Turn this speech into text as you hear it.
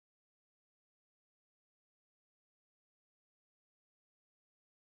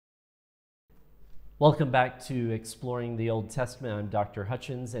Welcome back to Exploring the Old Testament. I'm Dr.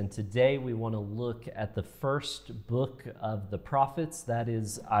 Hutchins, and today we want to look at the first book of the prophets, that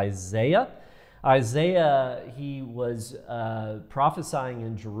is Isaiah. Isaiah, he was prophesying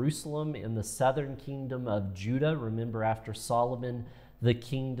in Jerusalem in the southern kingdom of Judah. Remember, after Solomon, the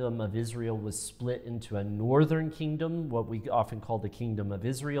kingdom of Israel was split into a northern kingdom, what we often call the kingdom of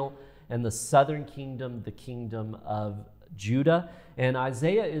Israel, and the southern kingdom, the kingdom of Judah. And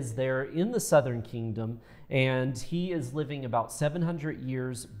Isaiah is there in the southern kingdom, and he is living about 700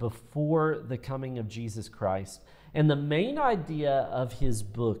 years before the coming of Jesus Christ. And the main idea of his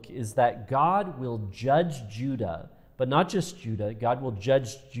book is that God will judge Judah, but not just Judah. God will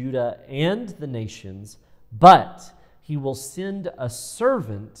judge Judah and the nations, but he will send a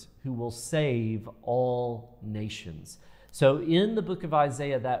servant who will save all nations. So in the book of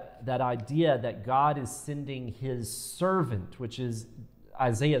Isaiah, that idea that God is sending his servant, which is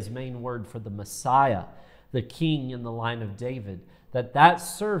Isaiah's main word for the Messiah, the king in the line of David, that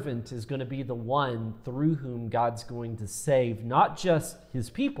servant is going to be the one through whom God's going to save not just his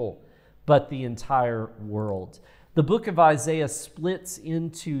people, but the entire world. The book of Isaiah splits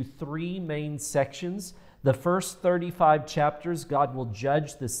into three main sections. The first 35 chapters, God will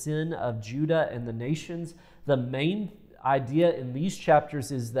judge the sin of Judah and the nations. The main idea in these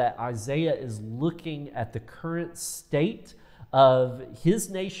chapters is that Isaiah is looking at the current state of his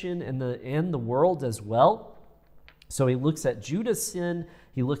nation and the world as well. So he looks at Judah's sin,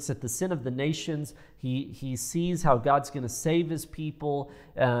 he looks at the sin of the nations, he sees how God's going to save his people,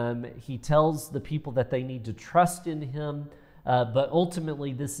 he tells the people that they need to trust in him, but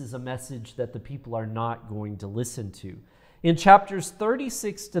ultimately this is a message that the people are not going to listen to. In chapters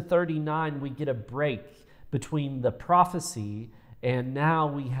 36 to 39, we get a break between the prophecy, and now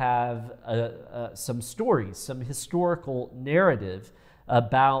we have some stories, some historical narrative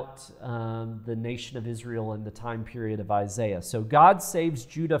about the nation of Israel in the time period of Isaiah. So God saves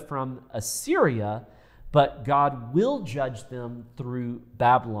Judah from Assyria, but God will judge them through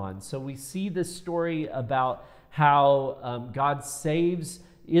Babylon. So we see this story about how God saves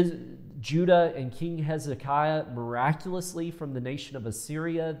Judah and King Hezekiah miraculously from the nation of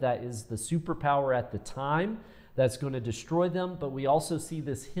Assyria, that is the superpower at the time that's going to destroy them. But we also see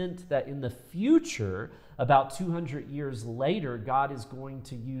this hint that in the future, about 200 years later, God is going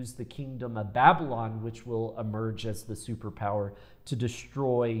to use the kingdom of Babylon, which will emerge as the superpower to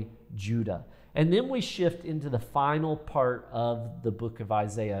destroy Judah. And then we shift into the final part of the book of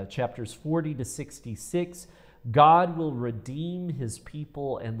Isaiah, chapters 40 to 66. God will redeem his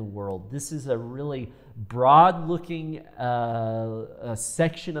people and the world. This is a really broad-looking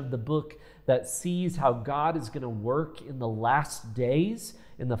section of the book that sees how God is going to work in the last days,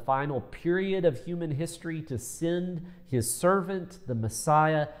 in the final period of human history, to send his servant, the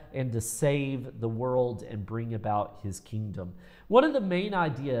Messiah, and to save the world and bring about his kingdom. One of the main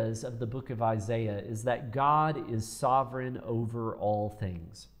ideas of the book of Isaiah is that God is sovereign over all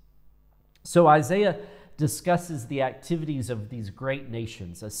things. So Isaiah discusses the activities of these great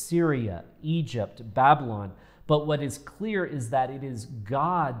nations, Assyria, Egypt, Babylon. But what is clear is that it is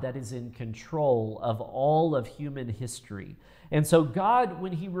God that is in control of all of human history. And so God,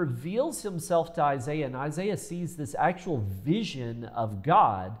 when he reveals himself to Isaiah, and Isaiah sees this actual vision of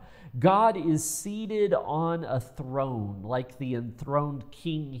God, God is seated on a throne, like the enthroned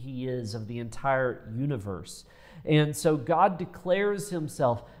king he is of the entire universe. And so God declares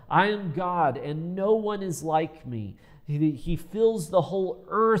himself, I am God, and no one is like me. He fills the whole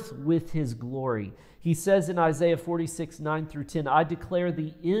earth with his glory. He says in Isaiah 46, 9 through 10, I declare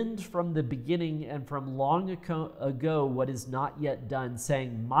the end from the beginning and from long ago what is not yet done,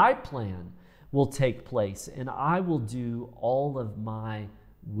 saying, my plan will take place, and I will do all of my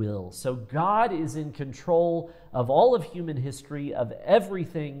will. So God is in control of all of human history, of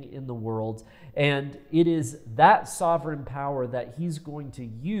everything in the world, and it is that sovereign power that he's going to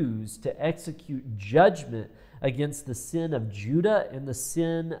use to execute judgment against the sin of Judah and the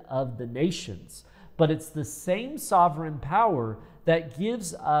sin of the nations. But it's the same sovereign power that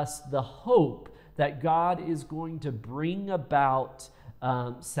gives us the hope that God is going to bring about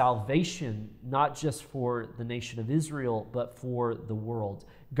salvation, not just for the nation of Israel, but for the world.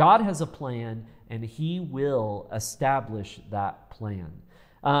 God has a plan, and he will establish that plan.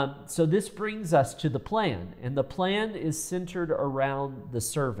 So this brings us to the plan, and the plan is centered around the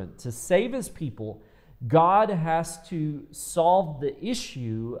servant. To save his people, God has to solve the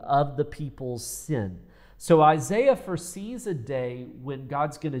issue of the people's sin. So Isaiah foresees a day when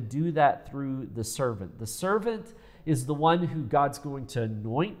God's going to do that through the servant. The servant is the one who God's going to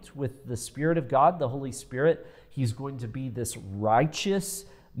anoint with the Spirit of God, the Holy Spirit. He's going to be this righteous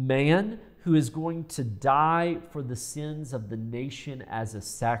man who is going to die for the sins of the nation as a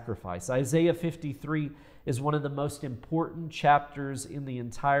sacrifice. Isaiah 53 is one of the most important chapters in the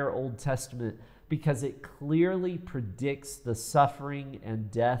entire Old Testament because it clearly predicts the suffering and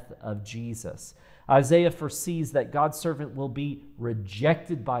death of Jesus. Isaiah foresees that God's servant will be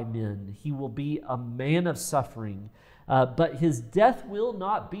rejected by men. He will be a man of suffering, but his death will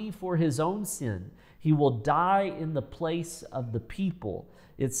not be for his own sin. He will die in the place of the people.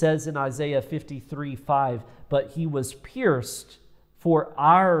 It says in Isaiah 53:5, but he was pierced for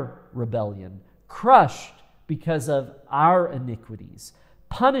our rebellion, crushed because of our iniquities.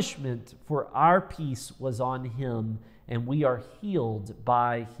 Punishment for our peace was on him, and we are healed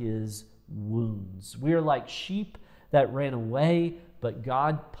by his wounds. We are like sheep that ran away, but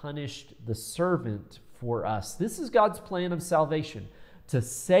God punished the servant for us. This is God's plan of salvation, to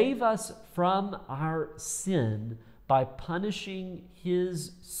save us from our sin by punishing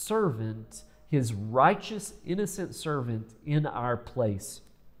his servant, his righteous, innocent servant, in our place.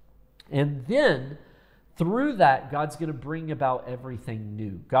 And then, through that, God's going to bring about everything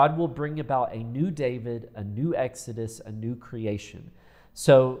new. God will bring about a new David, a new Exodus, a new creation.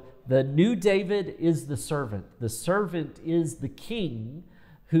 So the new David is the servant. The servant is the king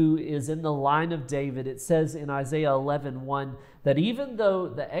who is in the line of David. It says in Isaiah 11:1 that even though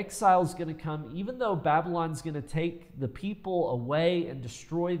the exile is going to come, even though Babylon's going to take the people away and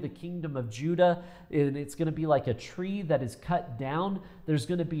destroy the kingdom of Judah, and it's going to be like a tree that is cut down, there's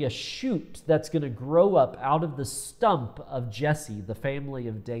going to be a shoot that's going to grow up out of the stump of Jesse, the family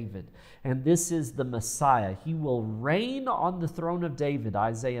of David. And this is the Messiah. He will reign on the throne of David,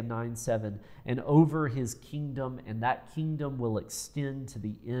 Isaiah 9:7, and over his kingdom, and that kingdom will extend to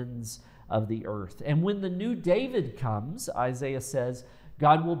the ends of the earth. And when the new David comes, Isaiah says,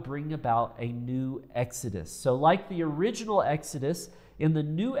 God will bring about a new Exodus. So like the original Exodus, in the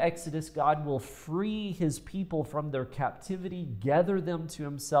new Exodus, God will free his people from their captivity, gather them to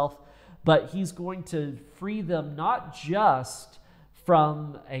himself, but he's going to free them not just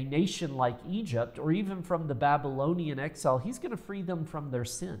from a nation like Egypt or even from the Babylonian exile. He's going to free them from their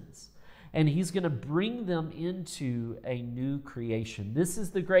sins. And he's going to bring them into a new creation. This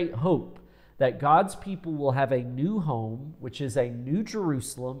is the great hope, that God's people will have a new home, which is a new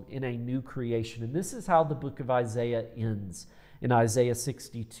Jerusalem in a new creation. And this is how the book of Isaiah ends. In Isaiah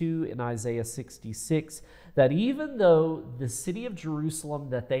 62 and Isaiah 66, that even though the city of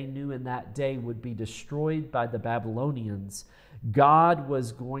Jerusalem that they knew in that day would be destroyed by the Babylonians, God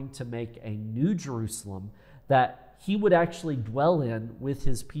was going to make a new Jerusalem that he would actually dwell in with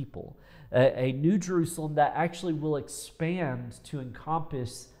his people. A new Jerusalem that actually will expand to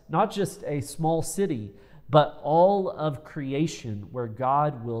encompass not just a small city, but all of creation where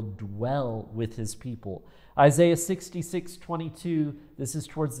God will dwell with his people. Isaiah 66:22, this is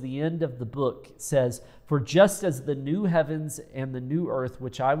towards the end of the book, says, for just as the new heavens and the new earth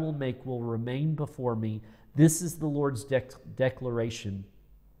which I will make will remain before me, this is the Lord's declaration,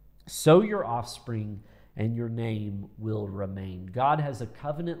 so your offspring and your name will remain. God has a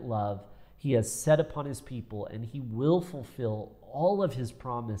covenant love he has set upon his people, and he will fulfill all of his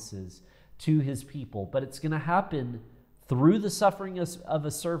promises to his people. But it's going to happen through the suffering of a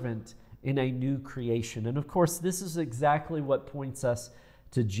servant in a new creation. And of course, this is exactly what points us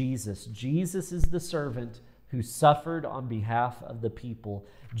to Jesus. Jesus is the servant who suffered on behalf of the people.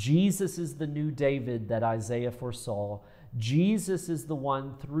 Jesus is the new David that Isaiah foresaw. Jesus is the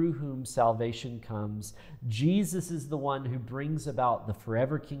one through whom salvation comes. Jesus is the one who brings about the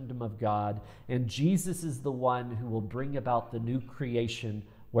forever kingdom of God. And Jesus is the one who will bring about the new creation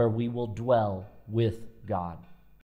where we will dwell with God.